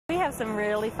have some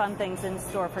really fun things in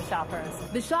store for shoppers.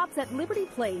 The shops at Liberty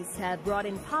Place have brought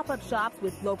in pop-up shops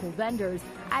with local vendors,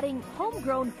 adding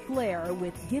homegrown flair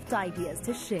with gift ideas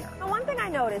to share. Now, one thing I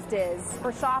noticed is,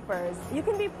 for shoppers, you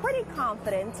can be pretty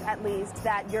confident, at least,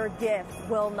 that your gift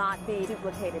will not be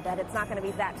duplicated, that it's not going to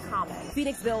be that common.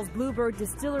 Phoenixville's Bluebird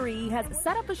Distillery has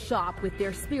set up a shop with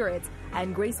their spirits,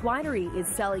 and Grace Winery is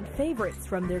selling favorites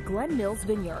from their Glen Mills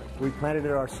vineyard. We planted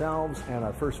it ourselves, and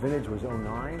our first vintage was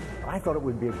 '09. I thought it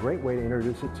would be a great way to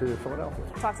introduce it to Philadelphia.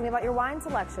 Talk to me about your wine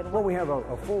selection. Well, we have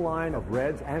a full line of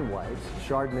reds and whites,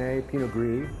 Chardonnay, Pinot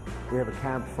Gris. We have a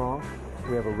Cab Franc.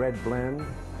 We have a red blend.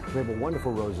 We have a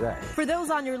wonderful rosé. For those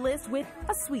on your list with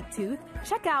a sweet tooth,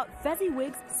 check out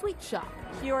Fezziwig's Sweet Shop.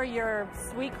 Cure your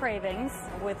sweet cravings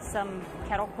with some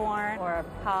kettle corn or a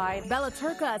pie. Bella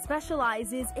Turca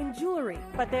specializes in jewelry,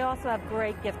 But they also have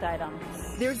great gift items.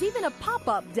 there's even a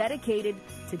pop-up dedicated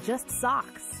to just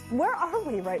socks. Where are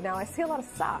we right now? I see a lot of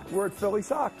socks. We're at Philly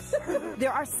Socks.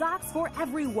 There are socks for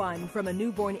everyone, from a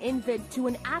newborn infant to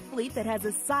an athlete that has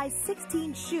a size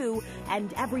 16 shoe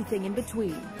and everything in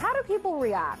between. How do people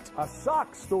react? A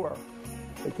sock store.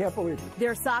 They can't believe it.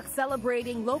 Their socks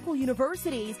celebrating local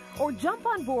universities, or jump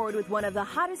on board with one of the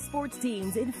hottest sports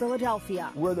teams in Philadelphia.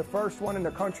 We're the first one in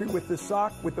the country with this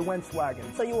sock with the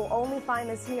Wentzwagen. So you will only find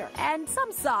this here. And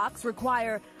some socks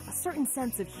require a certain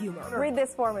sense of humor. Read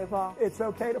this for me, Paul. It's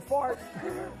okay to fart.